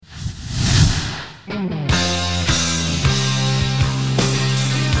We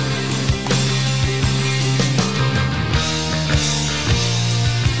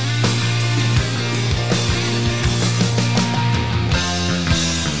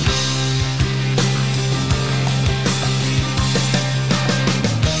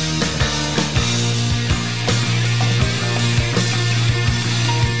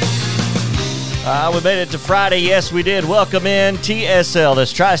made it to Friday. Yes, we did. Welcome in TSL.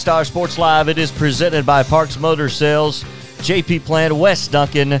 That's TriStar Sports Live. It is presented by Parks Motor Sales, JP Plant, Wes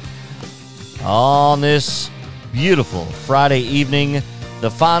Duncan. On this beautiful Friday evening,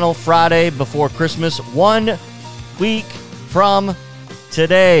 the final Friday before Christmas, 1 week from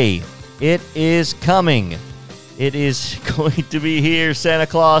today. It is coming. It is going to be here. Santa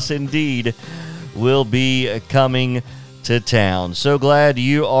Claus, indeed, will be coming to town. So glad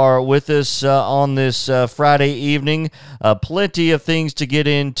you are with us on this Friday evening. Plenty of things to get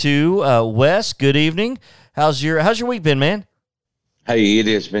into. Wes, good evening. How's your week been, man? Hey, it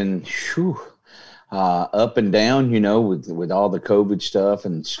has been up and down, with all the COVID stuff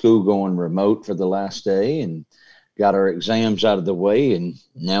and school going remote for the last day, and got our exams out of the way, and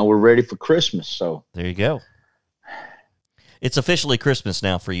now we're ready for Christmas. So there you go. It's officially Christmas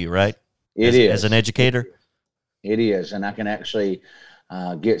now for you, right? It is. As an educator? It is, and I can actually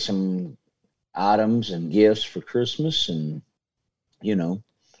get some items and gifts for Christmas and,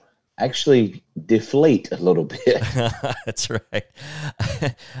 actually deflate a little bit. That's right.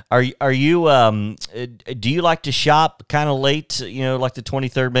 Are you do you like to shop kind of late, like the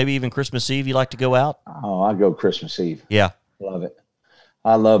 23rd, maybe even Christmas Eve? You like to go out? Oh, I go Christmas Eve. Yeah. Love it.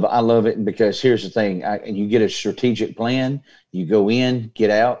 I love it because here's the thing. You get a strategic plan, you go in,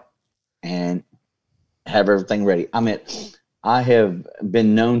 get out, and have everything ready. I have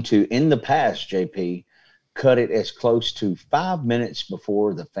been known to, in the past, JP, cut it as close to 5 minutes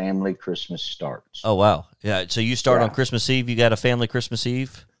before the family Christmas starts. Oh, wow. Yeah. So you start on Christmas Eve. You got a family Christmas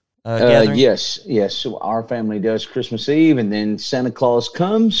Eve gathering? Yes. So our family does Christmas Eve, and then Santa Claus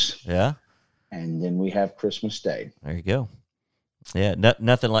comes. Yeah. And then we have Christmas Day. There you go. Yeah.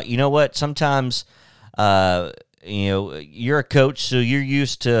 Nothing like, what? Sometimes, you're a coach, so you're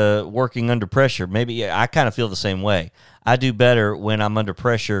used to working under pressure. Maybe I kind of feel the same way. I do better when I'm under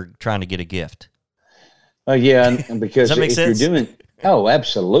pressure trying to get a gift. Yeah, and because Does that make sense? You're doing,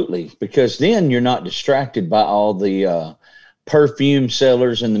 absolutely, because then you're not distracted by all the perfume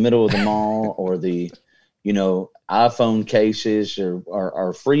sellers in the middle of the mall or the, iPhone cases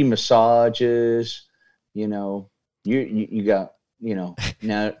or free massages. You got,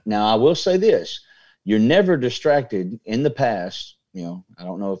 Now I will say this. You're never distracted in the past. I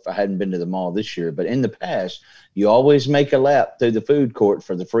don't know if I hadn't been to the mall this year, but in the past, you always make a lap through the food court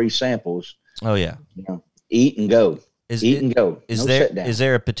for the free samples. Oh, yeah. Eat and go. And go. Is Is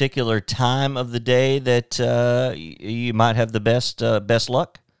there a particular time of the day that you might have the best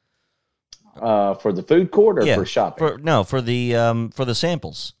luck? For the food court or for shopping? For the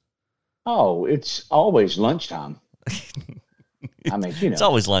samples. Oh, it's always lunchtime. It's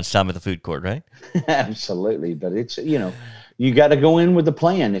always lunchtime at the food court, right? Absolutely. But it's, you got to go in with a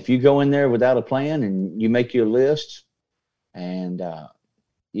plan. If you go in there without a plan and you make your list and,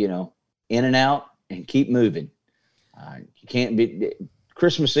 in and out and keep moving. You can't be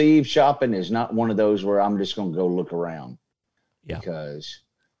Christmas Eve shopping is not one of those where I'm just going to go look around. Yeah. Because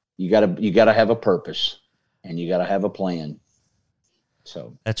you gotta have a purpose and you got to have a plan.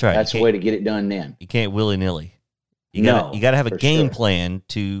 So that's right. That's the way to get it done then. You can't willy-nilly. You got to have a game plan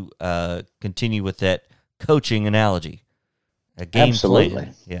to continue with that coaching analogy. A game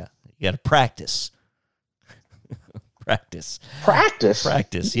plan. Yeah. You got to practice. Practice.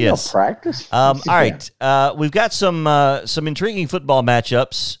 Yes. Practice. All right. We've got some intriguing football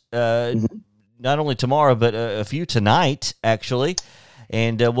matchups. Not only tomorrow, but a few tonight, actually.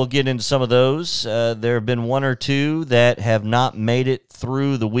 And we'll get into some of those. There have been one or two that have not made it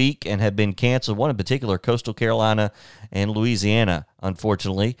through the week and have been canceled. One in particular, Coastal Carolina and Louisiana,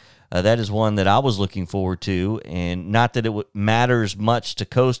 unfortunately. That is one that I was looking forward to. And not that it matters much to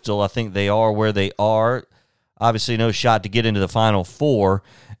Coastal. I think they are where they are. Obviously, no shot to get into the Final Four.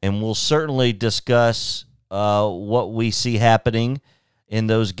 And we'll certainly discuss what we see happening in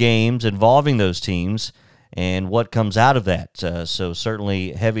those games involving those teams and what comes out of that. So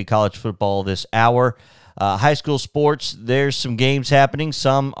certainly heavy college football this hour. High school sports, there's some games happening.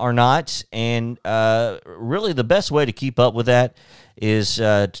 Some are not. And really the best way to keep up with that is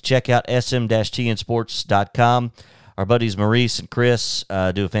to check out sm-tnsports.com. Our buddies Maurice and Chris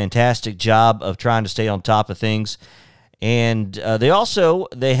do a fantastic job of trying to stay on top of things. And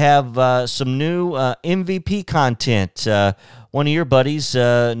they have some new MVP content. One of your buddies,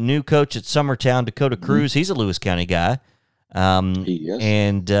 new coach at Summertown, Dakota Cruz, he's a Lewis County guy. He is.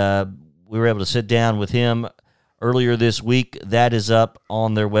 And we were able to sit down with him earlier this week. That is up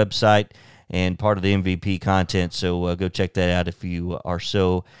on their website and part of the MVP content. So go check that out if you are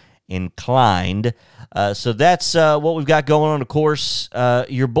so inclined. So that's what we've got going on. Of course,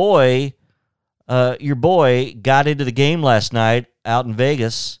 your boy got into the game last night out in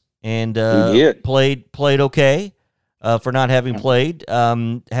Vegas and played okay for not having played.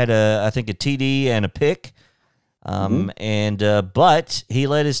 Had I think a TD and a pick. But he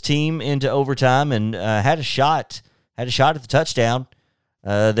led his team into overtime and had a shot at the touchdown.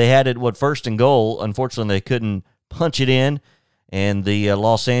 They had it first and goal. Unfortunately, they couldn't punch it in, and the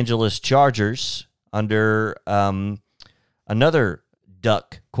Los Angeles Chargers under another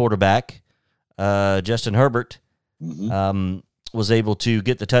Duck quarterback, Justin Herbert, was able to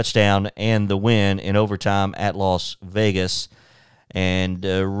get the touchdown and the win in overtime at Las Vegas, and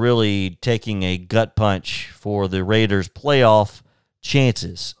really taking a gut punch for the Raiders' playoff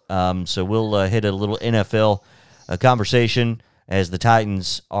chances. So we'll hit a little NFL conversation as the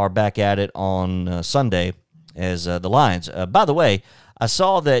Titans are back at it on Sunday as the Lions. By the way, I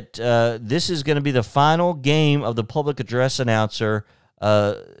saw that this is going to be the final game of the public address announcer,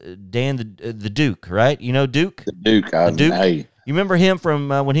 Dan the Duke, right? You know Duke? The Duke. Hey. You remember him from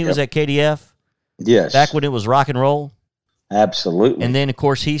when he was at KDF? Yes. Back when it was rock and roll? Absolutely. And then, of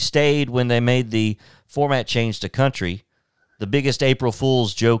course, he stayed when they made the format change to country. The biggest April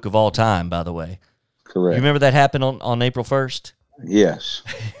Fool's joke of all time, by the way. Correct. You remember that happened on April 1st? Yes.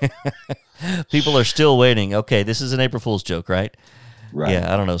 People are still waiting. Okay, this is an April Fool's joke, right? Right.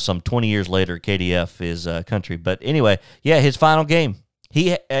 Yeah, I don't know. Some 20 years later, KDF is country. But anyway, yeah, his final game.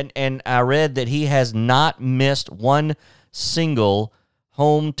 And I read that he has not missed one single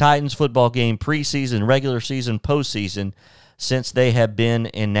home Titans football game, preseason, regular season, postseason, since they have been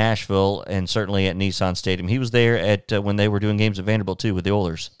in Nashville and certainly at Nissan Stadium. He was there at when they were doing games at Vanderbilt, too, with the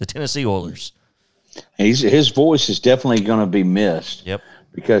Oilers, the Tennessee Oilers. His voice is definitely going to be missed. Yep.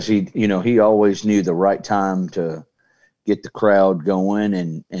 Because he always knew the right time to get the crowd going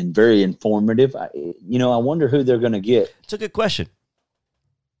and very informative. I wonder who they're going to get. It's a good question.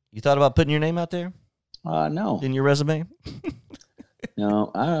 You thought about putting your name out there? No. In your resume?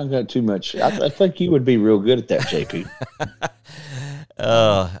 No, I don't got too much. I think you would be real good at that, JP.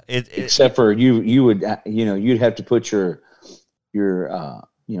 Except for you would, you'd have to put your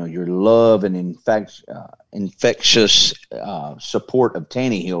love and infectious support of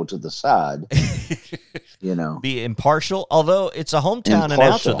Tannehill to the side. Be impartial. Although it's a hometown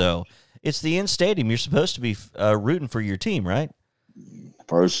announcer, though. It's the in-stadium. You're supposed to be rooting for your team, right?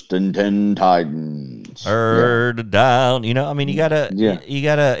 First and 10 Titans. Down. You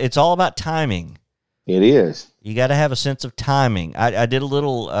gotta. It's all about timing. It is. You got to have a sense of timing. I did a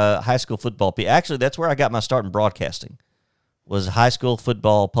little high school football. Actually, that's where I got my start in broadcasting. Was high school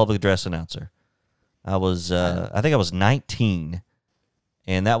football public address announcer. I was, I think I was 19,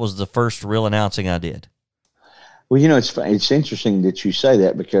 and that was the first real announcing I did. Well, it's interesting that you say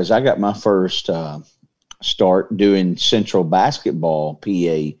that because I got my first start doing Central Basketball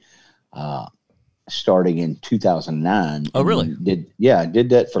PA starting in 2009. Oh, really? I did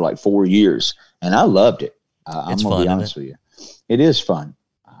that for like 4 years, and I loved it. I'm going to be honest with you. It is fun.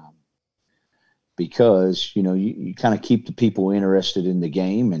 Because, you kind of keep the people interested in the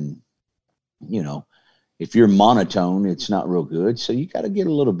game and, if you're monotone, it's not real good. So you got to get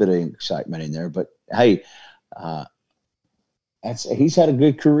a little bit of excitement in there. But, hey, he's had a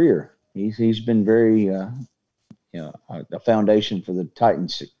good career. He's been very, a foundation for the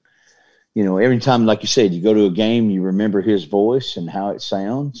Titans. Every time, like you said, you go to a game, you remember his voice and how it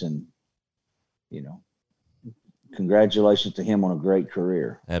sounds. And, congratulations to him on a great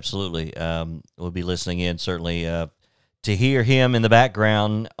career. Absolutely. We'll be listening in certainly to hear him in the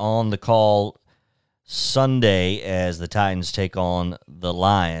background on the call Sunday as the Titans take on the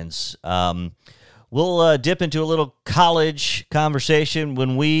Lions. We'll dip into a little college conversation.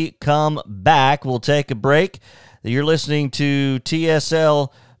 When we come back, we'll take a break. You're listening to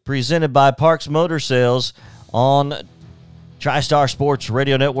TSL presented by Parks Motor Sales on TriStar Sports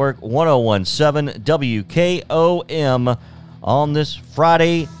Radio Network 1017 WKOM on this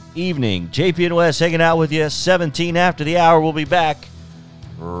Friday evening. JP and Wes hanging out with you 17 after the hour. We'll be back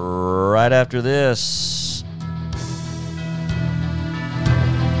right after this.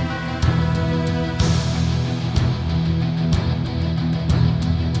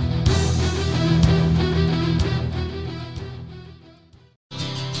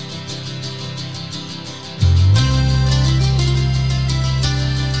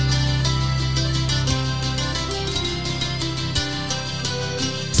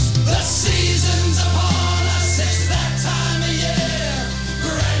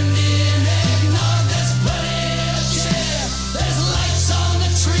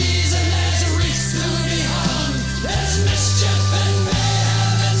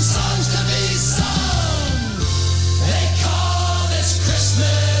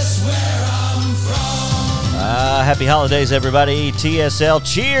 Happy holidays, everybody. TSL,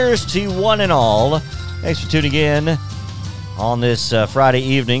 cheers to one and all. Thanks for tuning in on this Friday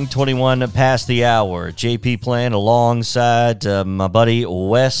evening, 21 past the hour. JP playing alongside my buddy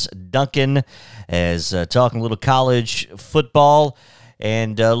Wes Duncan as talking a little college football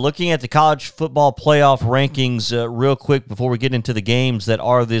and looking at the college football playoff rankings real quick before we get into the games that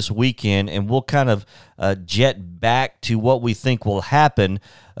are this weekend, and we'll kind of jet back to what we think will happen.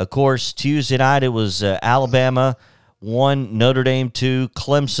 Of course, Tuesday night it was Alabama 1, Notre Dame 2,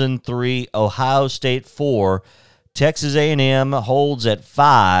 Clemson 3, Ohio State 4, Texas A&M holds at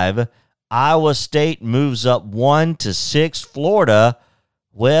 5, Iowa State moves up 1 to 6, Florida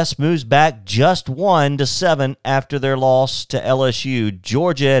West moves back just 1 to 7 after their loss to LSU.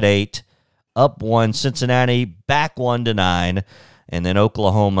 Georgia at 8, up 1. Cincinnati back 1 to 9, and then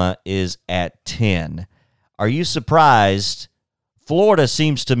Oklahoma is at 10. Are you surprised? Florida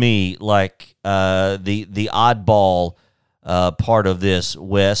seems to me like the oddball part of this,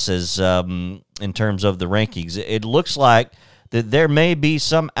 Wes, is in terms of the rankings. It looks like that there may be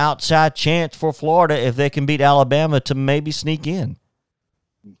some outside chance for Florida if they can beat Alabama to maybe sneak in.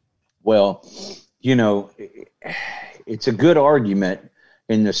 Well, you know, it's a good argument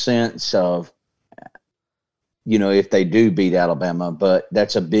in the sense of, you know, if they do beat Alabama, but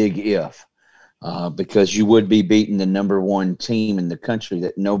that's a big if, because you would be beating the number one team in the country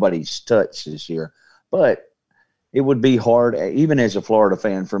that nobody's touched this year. But it would be hard, even as a Florida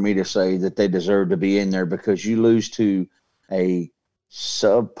fan, for me to say that they deserve to be in there because you lose to a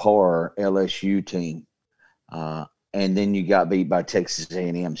subpar LSU team. And then you got beat by Texas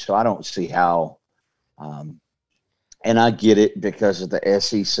A&M. So I don't see how and I get it because of the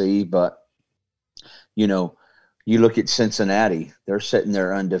SEC, but, you know, you look at Cincinnati, they're sitting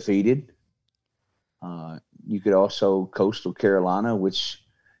there undefeated. You could also Coastal Carolina, which,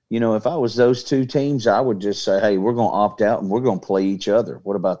 you know, if I was those two teams, I would just say, hey, we're going to opt out and we're going to play each other.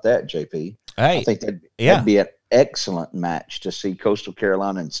 What about that, JP? Hey, I think that'd be an excellent match to see Coastal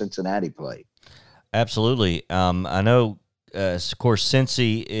Carolina and Cincinnati play. Absolutely. I know, of course,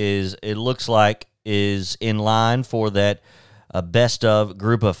 Cincy it looks like, is in line for that best of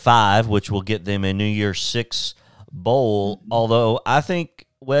group of 5, which will get them a New Year's 6 bowl. Mm-hmm. Although I think,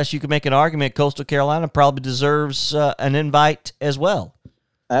 Wes, you could make an argument Coastal Carolina probably deserves an invite as well.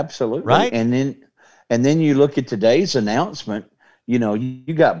 Absolutely. Right? And then you look at today's announcement, you know,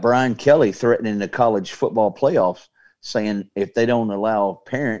 you got Brian Kelly threatening the college football playoffs, saying if they don't allow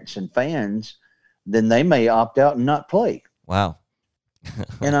parents and fans, then they may opt out and not play. Wow.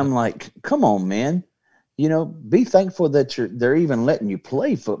 And I'm like, come on, man. You know, be thankful that they're even letting you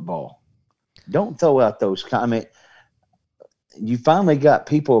play football. Don't throw out those comments. You finally got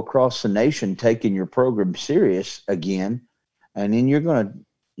people across the nation taking your program serious again, and then you're gonna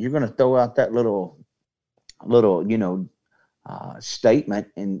throw out that little you know statement,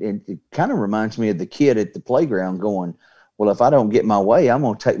 and it kind of reminds me of the kid at the playground going, well, if I don't get my way, I'm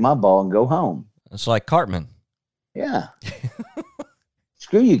gonna take my ball and go home. It's like Cartman. Yeah.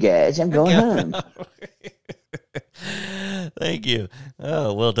 Screw you guys. I'm going home. Thank you.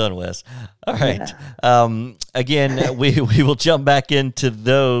 Oh, well done, Wes. All right. Yeah. Again, we will jump back into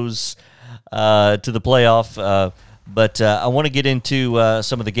those to the playoff. But I want to get into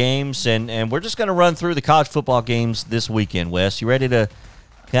some of the games, and we're just going to run through the college football games this weekend, Wes. You ready to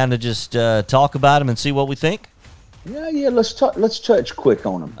kind of just talk about them and see what we think? Yeah. Let's touch quick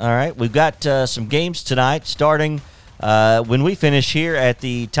on them. All right. We've got some games tonight starting when we finish here at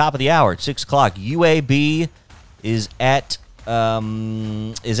the top of the hour at 6 o'clock. UAB is at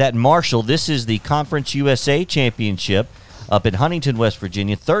Marshall. This is the Conference USA Championship up in Huntington, West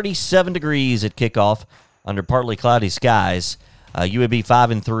Virginia. 37 degrees at kickoff under partly cloudy skies. UAB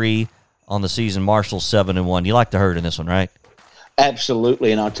 5-3 on the season. Marshall 7-1. You like the Herd in this one, right?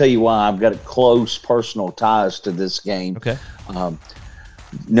 Absolutely, and I'll tell you why. I've got close personal ties to this game. Okay.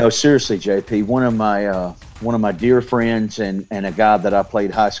 No, seriously, JP. One of my dear friends and a guy that I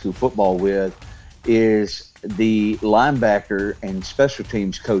played high school football with is the linebacker and special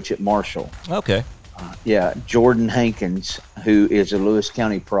teams coach at Marshall. Okay. Jordan Hankins, who is a Lewis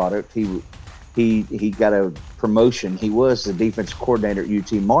County product. He got a promotion. He was the defensive coordinator at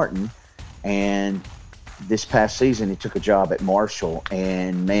UT Martin, and this past season he took a job at Marshall.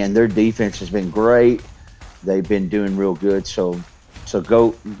 And man, their defense has been great. They've been doing real good. So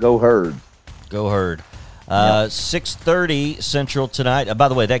go Herd. Go Herd. 6:30 Central tonight. By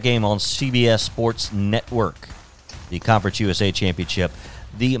the way, that game on CBS Sports Network, the Conference USA Championship.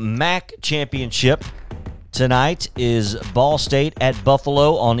 The MAC Championship tonight is Ball State at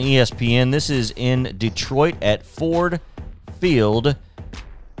Buffalo on ESPN. This is in Detroit at Ford Field.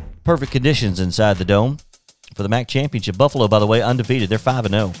 Perfect conditions inside the dome. for the MAC championship. Buffalo, by the way, undefeated. They're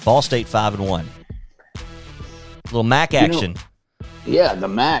 5-0. Ball State 5-1. Little MAC action. Yeah, the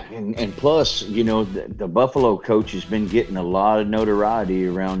MAC, and plus, the Buffalo coach has been getting a lot of notoriety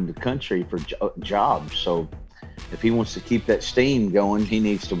around the country for jobs. So if he wants to keep that steam going, he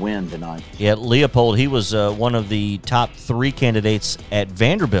needs to win tonight. Yeah, Leopold, he was one of the top 3 candidates at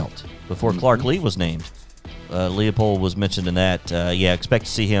Vanderbilt before Clark Lee was named. Leopold was mentioned in that. Expect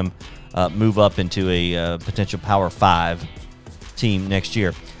to see him move up into a potential Power 5 team next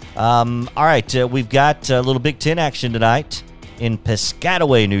year. All right, we've got a little Big Ten action tonight in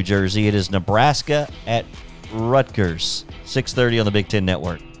Piscataway, New Jersey. It is Nebraska at Rutgers, 6:30 on the Big Ten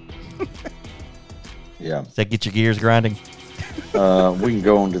Network. Yeah. Does that get your gears grinding? We can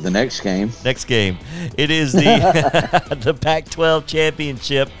go on to the next game. Next game. It is the the Pac-12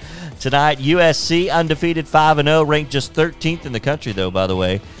 championship tonight. USC undefeated 5-0, ranked just 13th in the country, though, by the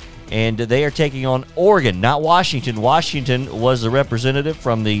way. And they are taking on Oregon, not Washington. Washington was the representative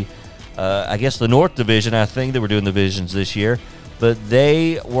from the the North Division. I think they were doing divisions this year. But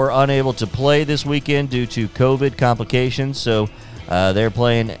they were unable to play this weekend due to COVID complications. So they're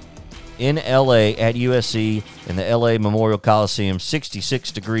playing in L.A. at USC in the L.A. Memorial Coliseum.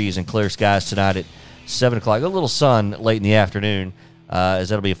 66 degrees and clear skies tonight at 7 o'clock. A little sun late in the afternoon, as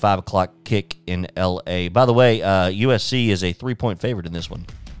that'll be a 5 o'clock kick in L.A. By the way, USC is a 3-point favorite in this one.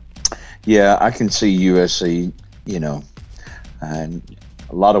 Yeah, I can see USC, and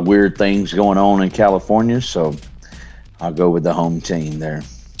a lot of weird things going on in California, so I'll go with the home team there.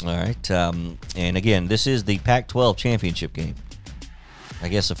 All right. And again, this is the Pac-12 championship game, I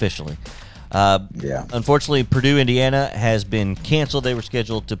guess officially. Unfortunately, Purdue, Indiana has been canceled. They were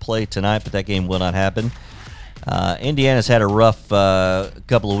scheduled to play tonight, but that game will not happen. Indiana's had a rough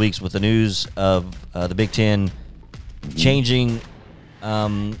couple of weeks with the news of the Big Ten changing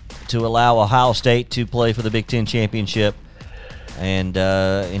to allow Ohio State to play for the Big Ten championship, and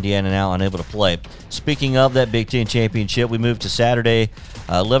Indiana now unable to play. Speaking of that Big Ten championship, we move to Saturday,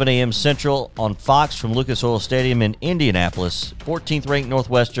 11 a.m. Central on Fox from Lucas Oil Stadium in Indianapolis. 14th ranked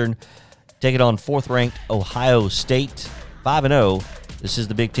Northwestern take it on 4th ranked Ohio State, 5-0. This is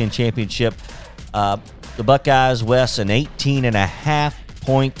the Big Ten championship. The Buckeyes, Wes, an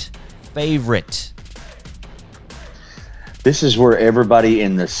 18.5-point favorite. This is where everybody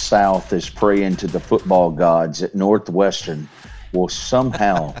in the South is praying to the football gods that Northwestern will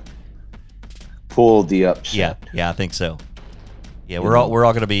somehow pull the upset. Yeah, I think so. Yeah, we're all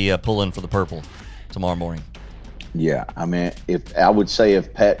going to be pulling for the purple tomorrow morning. Yeah, I mean, if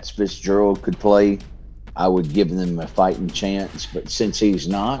Pat Fitzgerald could play, I would give them a fighting chance. But since he's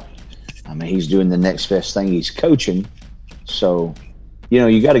not, I mean, he's doing the next best thing. He's coaching, so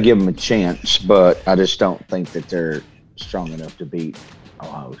you got to give him a chance. But I just don't think that they're strong enough to beat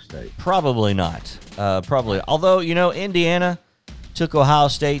Ohio State. Probably not. Although, Indiana took Ohio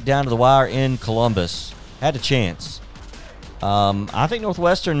State down to the wire in Columbus. Had a chance. I think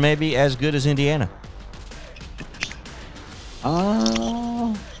Northwestern may be as good as Indiana.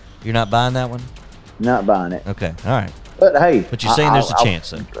 You're not buying that one? Not buying it. Okay, all right. But hey. But you're saying there's a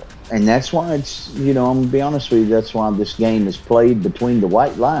chance, though. And that's why it's, I'm going to be honest with you, that's why this game is played between the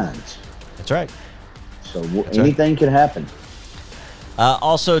white lines. That's right. So anything can happen.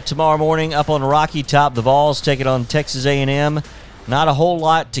 Also, tomorrow morning up on Rocky Top, the Vols take it on Texas A&M. Not a whole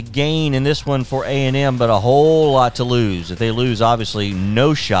lot to gain in this one for A&M, but a whole lot to lose. If they lose, obviously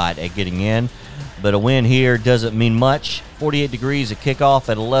no shot at getting in. But a win here doesn't mean much. 48 degrees at kickoff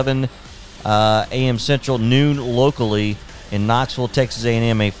at 11 a.m. Central, noon locally in Knoxville, Texas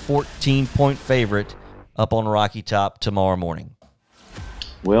A&M, a 14-point favorite up on Rocky Top tomorrow morning.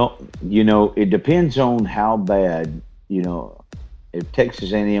 Well, it depends on how bad, if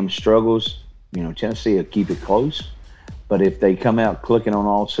Texas A&M struggles, Tennessee will keep it close. But if they come out clicking on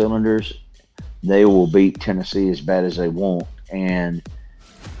all cylinders, they will beat Tennessee as bad as they want. And,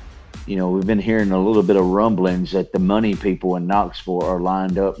 we've been hearing a little bit of rumblings that the money people in Knoxville are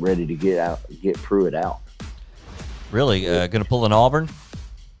lined up ready to get Pruitt out. Really? Going to pull an Auburn?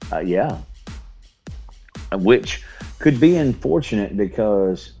 Yeah. Which could be unfortunate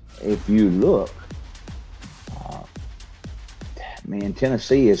because if you look,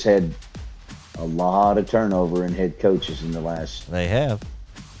 Tennessee has had a lot of turnover in head coaches in the last They have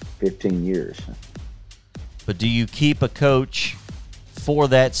 15 years. But do you keep a coach for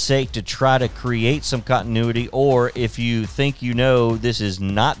that sake to try to create some continuity, or if you think this is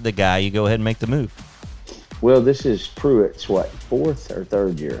not the guy, you go ahead and make the move? Well, this is Pruitt's, fourth or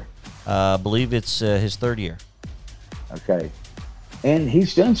third year? I believe it's his third year. Okay. And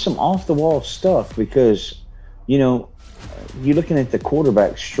he's done some off-the-wall stuff because, you're looking at the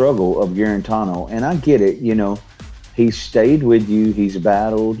quarterback struggle of Garantano, and I get it. He's stayed with you, he's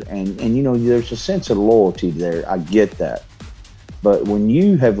battled, and there's a sense of loyalty there. I get that. But when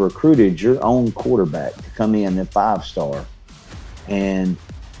you have recruited your own quarterback to come in at 5-star, and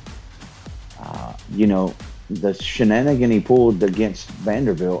the shenanigan he pulled against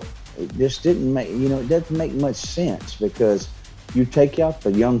Vanderbilt, it just didn't make it doesn't make much sense, because you take out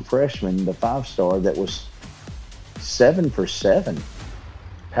the young freshman, the 5-star that was 7 for 7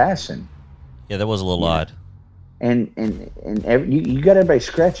 passing. Yeah, that was a little odd. And you got everybody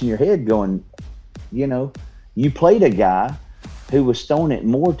scratching your head going, you played a guy who was throwing it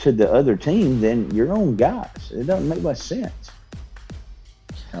more to the other team than your own guys. It doesn't make much sense.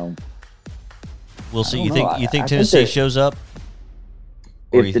 We'll see. You think Tennessee shows up?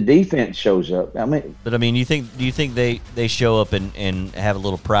 If the defense shows up, do you think they show up and have a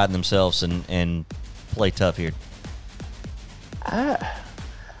little pride in themselves and play tough here?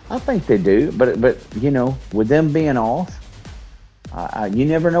 I think they do, but with them being off, you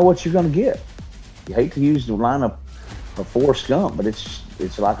never know what you're going to get. You hate to use the line of Forrest Gump, but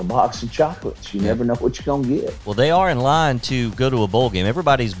it's like a box of chocolates. You never know what you're going to get. Well, they are in line to go to a bowl game.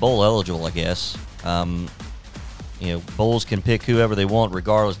 Everybody's bowl eligible, I guess. Bowls can pick whoever they want,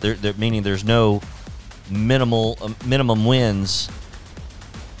 regardless. Meaning there's no minimum wins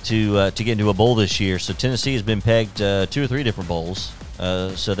to get into a bowl this year. So Tennessee has been pegged 2 or 3 different bowls.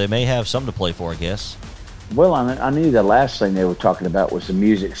 So they may have something to play for, I guess. Well, I knew the last thing they were talking about was the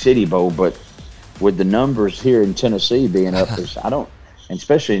Music City Bowl, but with the numbers here in Tennessee being up, and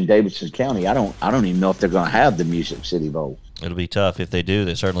especially in Davidson County, I don't even know if they're going to have the Music City Bowl. It'll be tough. If they do,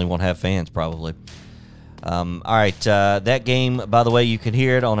 they certainly won't have fans, probably. All right, that game, by the way, you can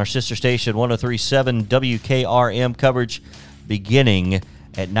hear it on our sister station, 103.7 WKRM, coverage beginning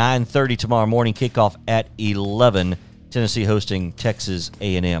at 9:30 tomorrow morning, kickoff at 11, Tennessee hosting Texas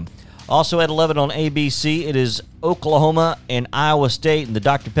A&M. Also at 11 on ABC, it is Oklahoma and Iowa State in the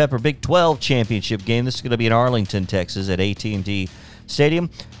Dr. Pepper Big 12 championship game. This is going to be in Arlington, Texas at AT&T Stadium.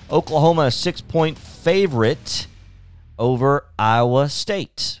 Oklahoma, a 6-point favorite over Iowa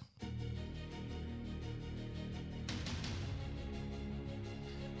State.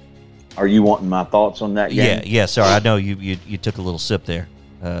 Are you wanting my thoughts on that game? Yeah. Sorry, I know you took a little sip there.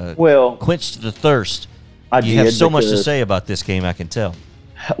 Quenched the thirst. You have so much to say about this game, I can tell.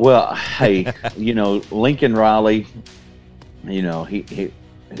 Well, hey, Lincoln Riley,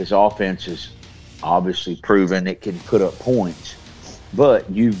 his offense is obviously proven it can put up points, but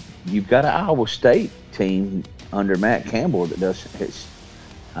you've got an Iowa State team under Matt Campbell that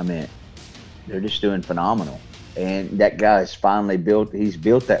they're just doing phenomenal. And that guy's finally built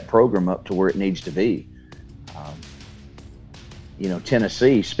that program up to where it needs to be.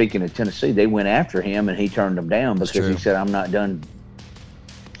 Tennessee, speaking of Tennessee, they went after him and he turned them down because he said, I'm not done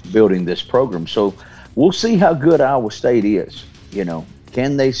building this program. So we'll see how good Iowa State is.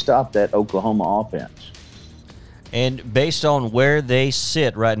 Can they stop that Oklahoma offense? And based on where they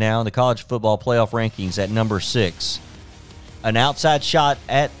sit right now in the college football playoff rankings at number 6, an outside shot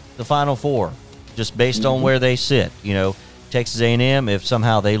at the Final Four, just based on where they sit. Texas A&M, if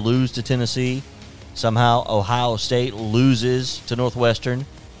somehow they lose to Tennessee, somehow Ohio State loses to Northwestern,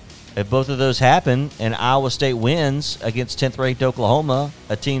 if both of those happen and Iowa State wins against 10th-ranked Oklahoma,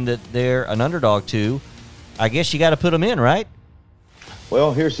 a team that they're an underdog to, I guess you got to put them in, right?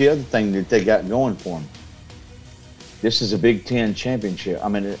 Well, here's the other thing that they got going for them. This is a Big Ten championship.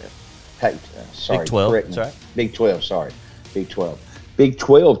 Big 12. Sorry. Big 12, sorry. Big 12. Big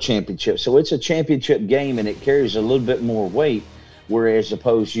 12 championship. So it's a championship game, and it carries a little bit more weight, whereas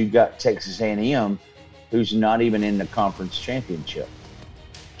suppose you got Texas A&M, who's not even in the conference championship.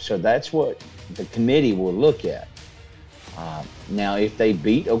 So that's what the committee will look at. Now, if they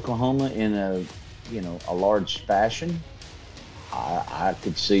beat Oklahoma in a large fashion, I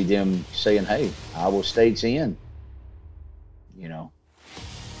could see them saying, "Hey, Iowa State's in."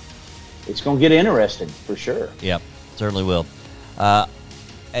 It's going to get interesting for sure. Yep, certainly will. At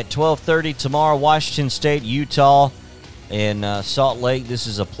 12:30 tomorrow, Washington State, Utah, in Salt Lake. This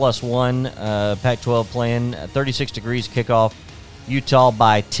is a +1 Pac-12 playing. 36 degrees kickoff. Utah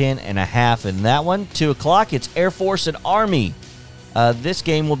by 10.5 in that one. 2 o'clock, it's Air Force and Army. This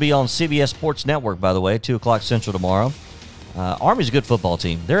game will be on CBS Sports Network, by the way, 2 o'clock Central tomorrow. Army's a good football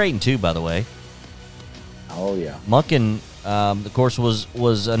team. They're 8-2, by the way. Oh, yeah. Monken, of course, was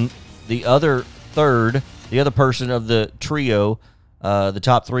the other person of the trio, the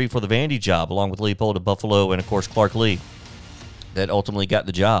top 3 for the Vandy job, along with Leopold of Buffalo and, of course, Clark Lee, that ultimately got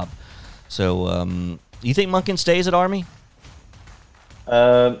the job. So, you think Monken stays at Army?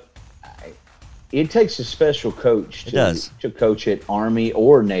 it takes a special coach to coach at Army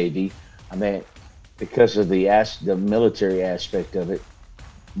or Navy. I mean, because of the military aspect of it.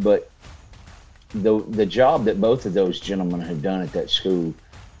 But the job that both of those gentlemen have done at those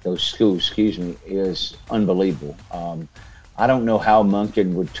schools, is unbelievable. I don't know how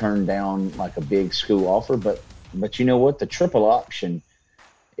Monken would turn down like a big school offer, but you know what? The triple option,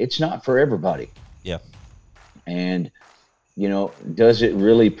 it's not for everybody. Yeah. And, you know, does it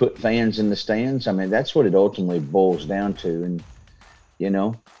really put fans in the stands? I mean, that's what it ultimately boils down to. And, you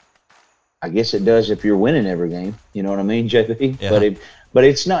know, I guess it does if you're winning every game. You know what I mean, JP? Yeah. But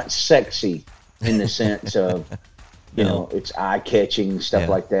it's not sexy in the sense of, you know, it's eye-catching, stuff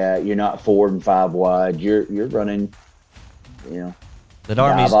like that. You're not 4 and 5 wide. You're running, you know. But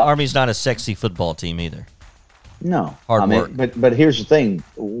Army's not a sexy football team either. No. Hard work. But here's the thing.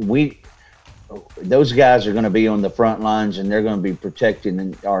 Those guys are going to be on the front lines, and they're going to be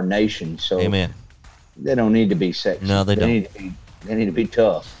protecting our nation. So amen. They don't need to be sexy. No, they don't. They need to be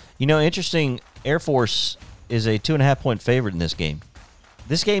tough. You know, interesting, Air Force is a 2.5-point favorite in this game.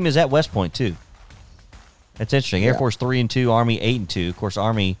 This game is at West Point, too. That's interesting. Air Force 3-2, Army 8-2. Of course,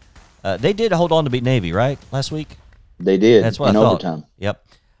 Army, they did hold on to beat Navy, right, last week? They did. That's what in I thought. Overtime. Yep.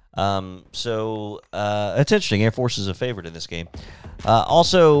 So that's interesting. Air Force is a favorite in this game.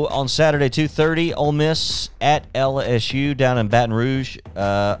 Also on Saturday, 2:30, Ole Miss at LSU down in Baton Rouge.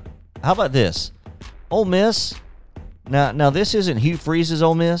 How about this? Ole Miss. Now this isn't Hugh Freeze's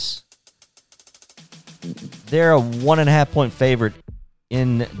Ole Miss. They're a 1.5-point favorite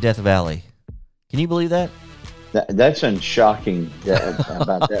in Death Valley. Can you believe that? That's unshocking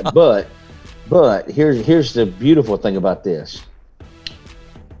about that. But here's the beautiful thing about this.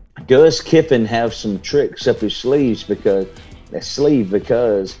 Does Kiffin have some tricks up his sleeve because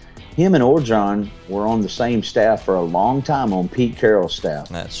him and Orgeron were on the same staff for a long time on Pete Carroll's staff.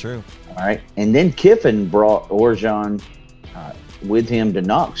 That's true. All right, and then Kiffin brought Orgeron with him to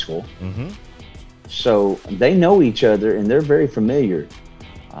Knoxville. Mm-hmm. So they know each other and they're very familiar.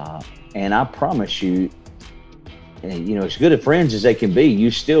 And I promise you, you know, as good of friends as they can be, you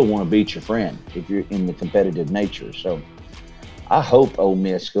still want to beat your friend if you're in the competitive nature. So I hope Ole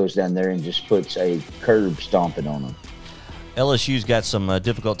Miss goes down there and just puts a curb stomping on them. LSU's got some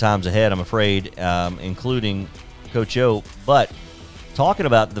difficult times ahead, I'm afraid, including Coach O. But talking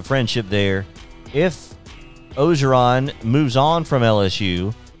about the friendship there, if Orgeron moves on from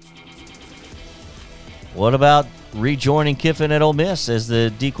LSU, what about rejoining Kiffin at Ole Miss as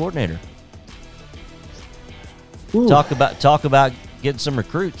the D coordinator? Ooh. Talk about getting some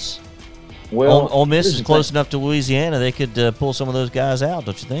recruits. Well, Ole Miss is close enough to Louisiana; they could pull some of those guys out,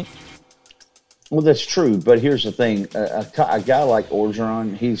 don't you think? Well, that's true, but here's the thing: a guy like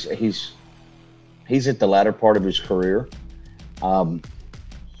Orgeron, he's at the latter part of his career. And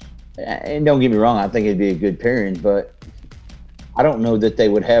don't get me wrong, I think it'd be a good pairing, but I don't know that they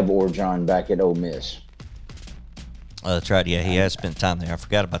would have Orgeron back at Ole Miss. Oh, that's right. Yeah, he has spent time there. I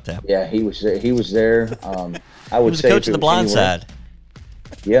forgot about that. Yeah, he was there. I would he was say a coach of the blind side.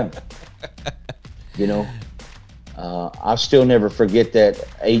 Yeah. You know, I'll still never forget that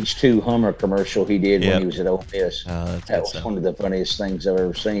H2 Hummer commercial he did when he was at Ole Miss. That was one of the funniest things I've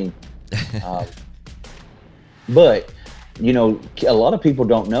ever seen. But, you know, a lot of people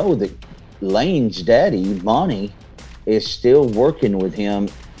don't know that Lane's daddy, Monty, is still working with him.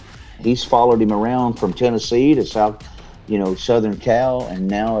 He's followed him around from Tennessee to Southern Cal, and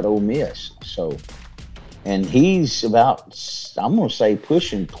now at Ole Miss. So, and he's about, I'm going to say,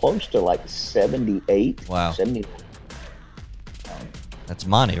 pushing close to like 78. Wow. 70. That's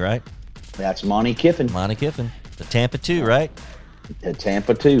Monty, right? That's Monty Kiffin. Monty Kiffin. The Tampa 2, right? The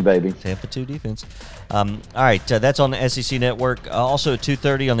Tampa 2, baby. Tampa 2 defense. All right, that's on the SEC Network. Also at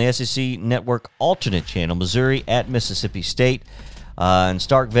 2:30 on the SEC Network alternate channel, Missouri at Mississippi State. In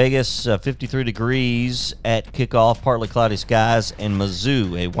Stark Vegas, 53 degrees at kickoff, partly cloudy skies, and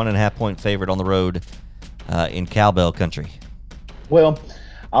Mizzou, a 1.5-point favorite on the road in Cowbell Country. Well,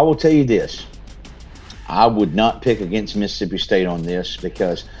 I will tell you this. I would not pick against Mississippi State on this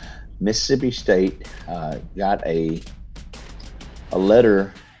because Mississippi State got a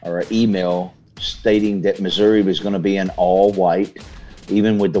letter or an email stating that Missouri was going to be in all white,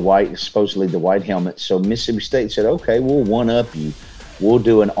 even with supposedly the white helmet. So Mississippi State said, okay, we'll one-up you. We'll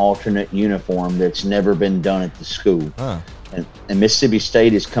do an alternate uniform that's never been done at the school. Huh. And Mississippi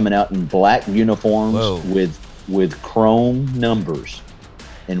State is coming out in black uniforms with chrome numbers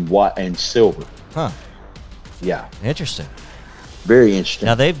and white and silver. Huh. Yeah. Interesting. Very interesting.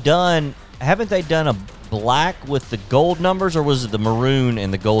 Now haven't they done a black with the gold numbers, or was it the maroon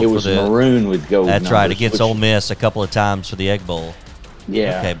and the gold? It was maroon with gold. That's numbers, right, against Ole Miss a couple of times for the Egg Bowl.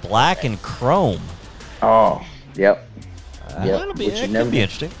 Yeah. Okay, black and chrome. Oh, yep. That'll be, it could be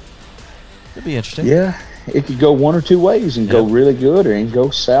interesting. Could be interesting. Yeah, it could go one or two ways and go really good, or it can go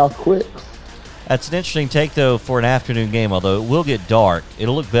south quick. That's an interesting take, though, for an afternoon game, although it will get dark.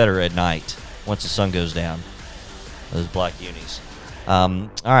 It'll look better at night once the sun goes down, those black unis. All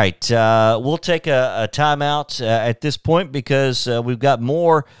right, we'll take a timeout at this point because we've got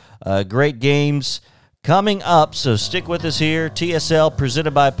more great games coming up, so stick with us here. TSL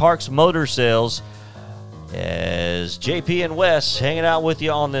presented by Parks Motor Sales as JP and Wes hanging out with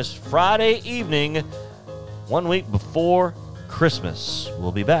you on this Friday evening, 1 week before Christmas.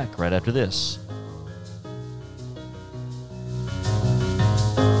 We'll be back right after this.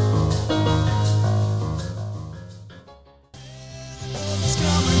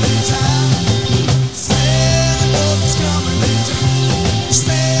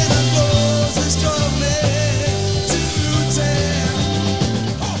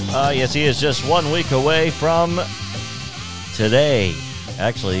 Yes, he is just 1 week away from today.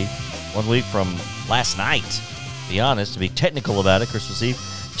 Actually, 1 week from last night, to be honest, to be technical about it, Christmas Eve.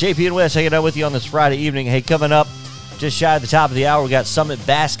 JP and Wes hanging out with you on this Friday evening. Hey, coming up just shy of the top of the hour, we got Summit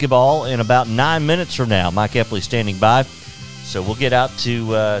Basketball in about 9 minutes from now. Mike Epley standing by. So we'll get out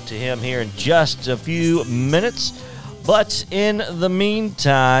to him here in just a few minutes. But in the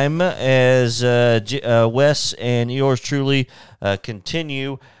meantime, as Wes and yours truly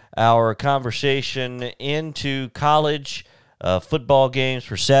continue our conversation into college football games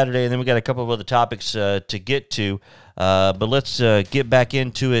for Saturday, and then we got a couple of other topics to get to. But let's get back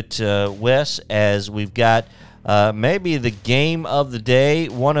into it, Wes, as we've got maybe the game of the day,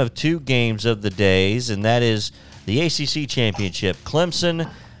 one of two games of the days, and that is the ACC Championship.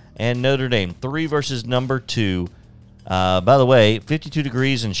 Clemson and Notre Dame, 3 versus number 2. By the way, 52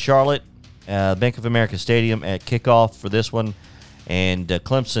 degrees in Charlotte, Bank of America Stadium at kickoff for this one. And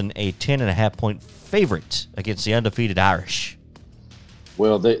Clemson, a 10.5-point favorite against the undefeated Irish.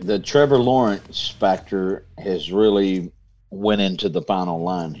 Well, the Trevor Lawrence factor has really went into the final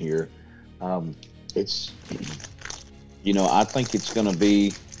line here. It's, I think it's going to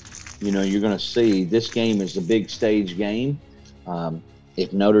be, you're going to see this game is a big stage game.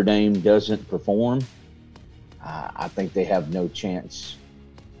 If Notre Dame doesn't perform, I think they have no chance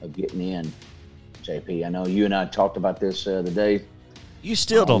of getting in. JP, I know you and I talked about this the other day. You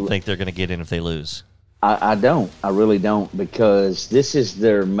still don't think they're going to get in if they lose? I don't. I really don't, because this is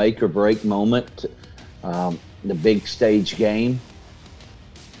their make or break moment, the big stage game.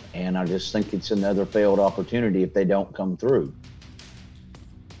 And I just think it's another failed opportunity if they don't come through.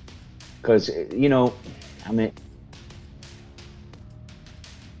 Because,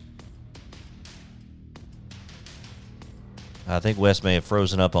 I think Wes may have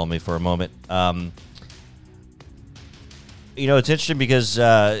frozen up on me for a moment. It's interesting because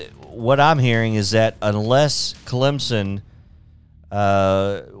what I'm hearing is that unless Clemson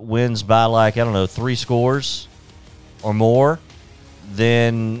wins by 3 scores or more,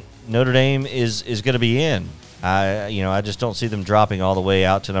 then Notre Dame is going to be in. I just don't see them dropping all the way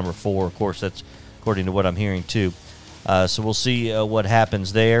out to number 4. Of course, that's according to what I'm hearing too. So we'll see what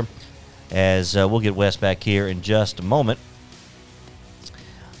happens there, as we'll get Wes back here in just a moment.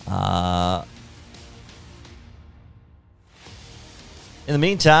 In the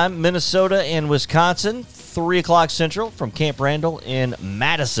meantime, Minnesota and Wisconsin, 3 o'clock Central from Camp Randall in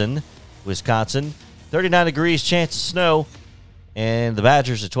Madison, Wisconsin. 39 degrees, chance of snow, and the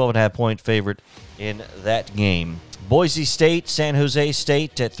Badgers a 12.5-point favorite in that game. Boise State, San Jose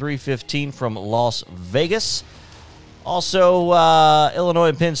State at 3:15 from Las Vegas. Also, Illinois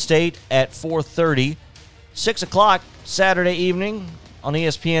and Penn State at 4:30. 6 o'clock Saturday evening on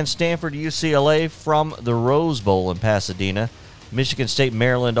ESPN, Stanford, UCLA from the Rose Bowl in Pasadena. Michigan State,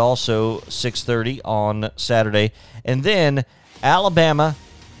 Maryland, also 6:30 on Saturday. And then Alabama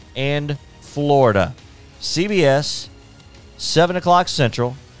and Florida. CBS, 7 o'clock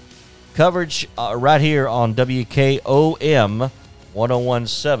Central. Coverage right here on WKOM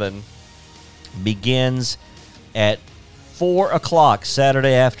 1017 begins at 4 o'clock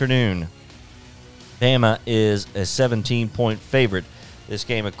Saturday afternoon. Bama is a 17-point favorite. This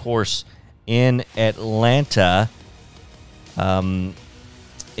game, of course, in Atlanta,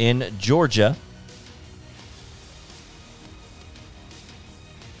 in Georgia.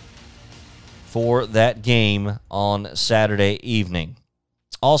 For that game on Saturday evening.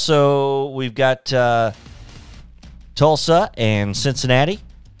 Also, we've got Tulsa and Cincinnati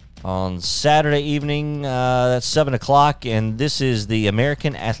on Saturday evening. That's 7 o'clock, and this is the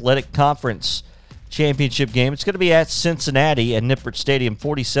American Athletic Conference Championship game. It's going to be at Cincinnati at Nippert Stadium,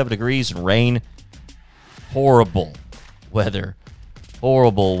 47 degrees and rain. Horrible weather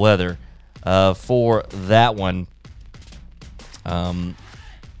horrible weather for that one.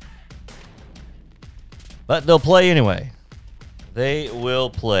 But they'll play anyway. They will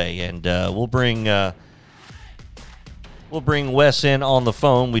play, and we'll bring Wes in on the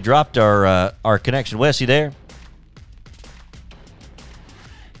phone. We dropped our connection. Wes, you there?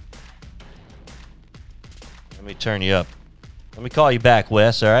 Let me turn you up. Let me call you back,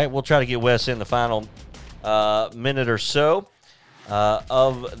 Wes. All right, we'll try to get Wes in the final minute or so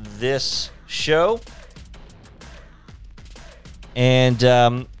of this show.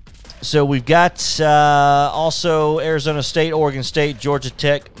 And so we've got also Arizona State, Oregon State, Georgia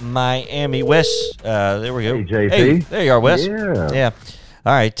Tech, Miami. Wes, there we go. Hey, JP. Hey, there you are, Wes. Yeah.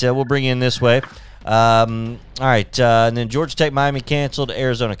 All right, we'll bring you in this way. All right, and then Georgia Tech, Miami canceled.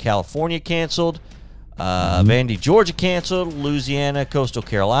 Arizona, California canceled. Vandy, Georgia canceled. Louisiana, Coastal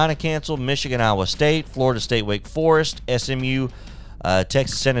Carolina canceled. Michigan, Iowa State. Florida State, Wake Forest. SMU,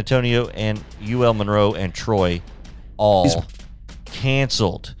 Texas, San Antonio, and UL Monroe and Troy all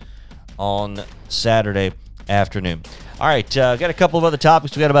canceled on Saturday afternoon. All right, got a couple of other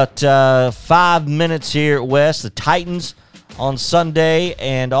topics. We got about 5 minutes here, Wes. The Titans on Sunday,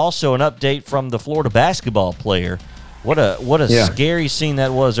 and also an update from the Florida basketball player. What a scary scene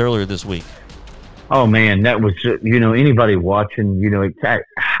that was earlier this week. Oh man, that was anybody watching, it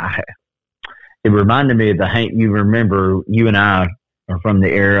reminded me of the Hank. You remember, you and I are from the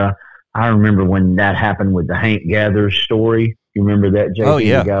era. I remember when that happened with the Hank Gathers story. You remember that, JP? Oh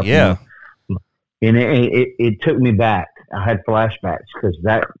yeah. And it took me back. I had flashbacks because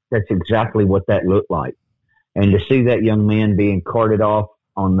that's exactly what that looked like. And to see that young man being carted off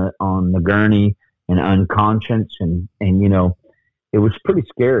on the gurney and unconscious, and it was pretty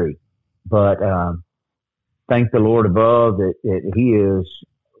scary. But thank the Lord above that he is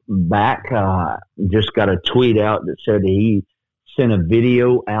back. Just got a tweet out that said that he sent a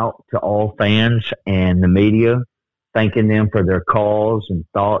video out to all fans and the media, thanking them for their calls and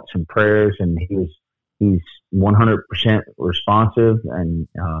thoughts and prayers, and he's 100% responsive, and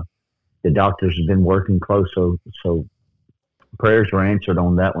the doctors have been working close, so prayers were answered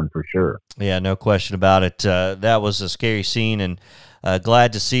on that one for sure. Yeah, no question about it. That was a scary scene, and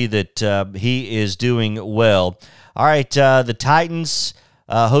glad to see that he is doing well. All right, the Titans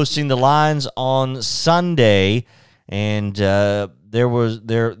hosting the Lions on Sunday, and the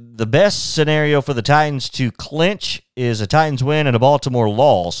best scenario for the Titans to clinch is a Titans win and a Baltimore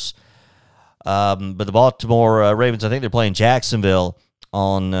loss. But the Baltimore Ravens, I think they're playing Jacksonville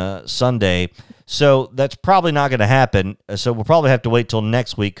on Sunday. So that's probably not going to happen. So we'll probably have to wait till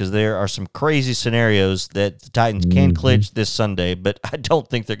next week because there are some crazy scenarios that the Titans can clinch this Sunday, but I don't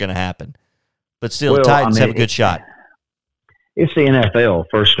think they're going to happen. But still, the Titans have a good shot. It's the NFL,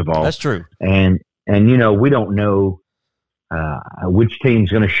 first of all. That's true. And we don't know which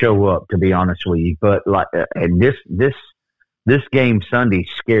team's going to show up, to be honest with you. But and this game Sunday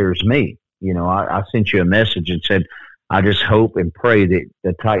scares me. I sent you a message and said, I just hope and pray that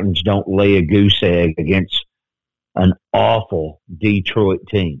the Titans don't lay a goose egg against an awful Detroit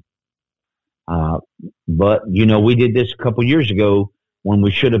team. But, we did this a couple years ago when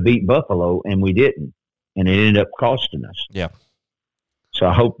we should have beat Buffalo, and we didn't. And it ended up costing us. Yeah. So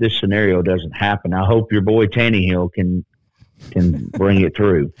I hope this scenario doesn't happen. I hope your boy Tannehill can bring it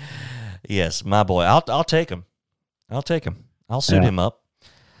through. Yes, my boy. I'll take him. I'll suit him up.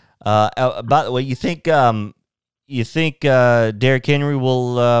 By the way, you think Derrick Henry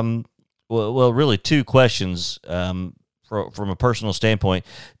will well, really two questions from a personal standpoint.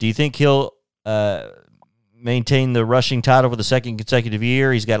 Do you think he'll maintain the rushing title for the second consecutive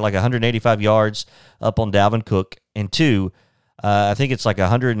year? He's got like 185 yards up on Dalvin Cook. And two, I think it's like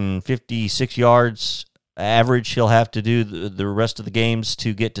 156 yards average he'll have to do the rest of the games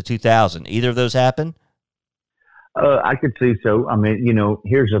to get to 2,000. Either of those happen? I could see so. I mean,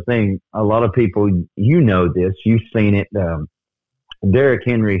 here's the thing. A lot of people, this, you've seen it. Derrick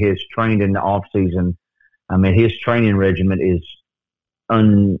Henry has trained in the off season. I mean, his training regimen is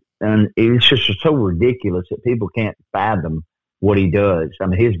it's just so ridiculous that people can't fathom what he does. I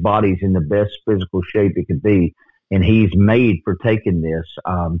mean, his body's in the best physical shape it could be, and he's made for taking this.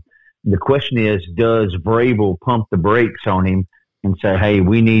 The question is, does Vrabel pump the brakes on him and say, hey,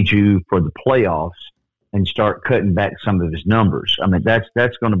 we need you for the playoffs, and start cutting back some of his numbers? I mean,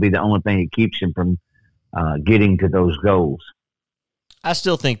 that's going to be the only thing that keeps him from getting to those goals. I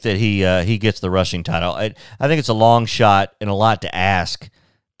still think that he gets the rushing title. I think it's a long shot and a lot to ask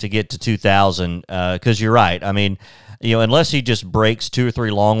to get to 2,000 because you're right. I mean, unless he just breaks two or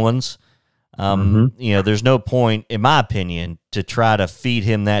three long ones, there's no point, in my opinion, to try to feed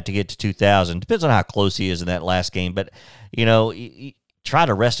him that to get to 2,000. Depends on how close he is in that last game, but try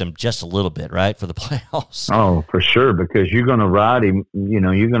to rest him just a little bit, right, for the playoffs. Oh, for sure, because you're going to ride him. You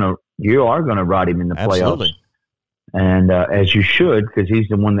are going to ride him in the playoffs. Absolutely. And as you should, because he's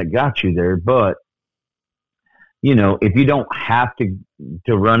the one that got you there. But if you don't have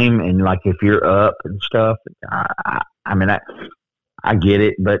to run him, and like if you're up and stuff, I get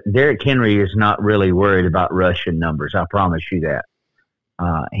it. But Derrick Henry is not really worried about rushing numbers. I promise you that.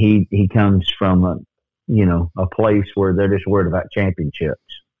 He comes from a place where they're just worried about championships.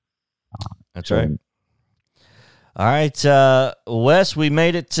 That's right. All right, Wes, we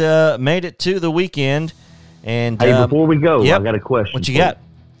made it to the weekend. And hey, before we go, yep. I got a question. What you got?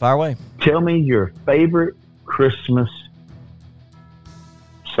 Fire away. Tell me your favorite Christmas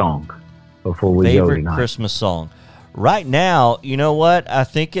song before we go tonight. Favorite Christmas song. Right now, you know what? I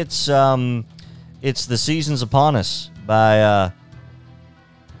think it's "The Season's Upon Us" by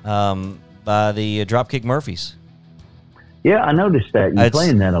the Dropkick Murphys. Yeah, I noticed that you're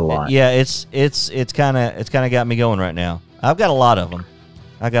playing that a lot. Yeah, it's kind of got me going right now. I've got a lot of them.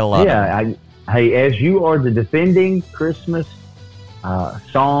 Hey, as you are the defending Christmas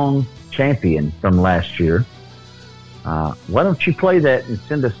song champion from last year, why don't you play that and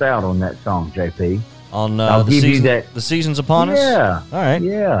send us out on that song, JP? I'll give you that. The Season's Upon Us? Yeah. All right.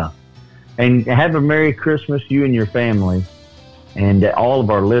 Yeah. And have a Merry Christmas, you and your family. And all of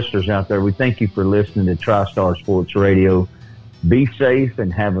our listeners out there, we thank you for listening to TriStar Sports Radio. Be safe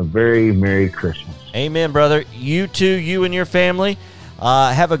and have a very Merry Christmas. Amen, brother. You too, you and your family.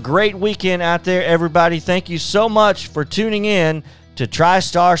 Have a great weekend out there, everybody. Thank you so much for tuning in to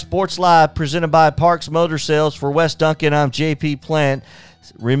TriStar Sports Live, presented by Parks Motor Sales. For Wes Duncan, I'm JP Plant,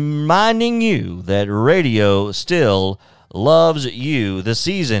 reminding you that radio still loves you. The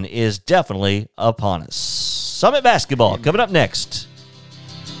season is definitely upon us. Summit Basketball coming up next.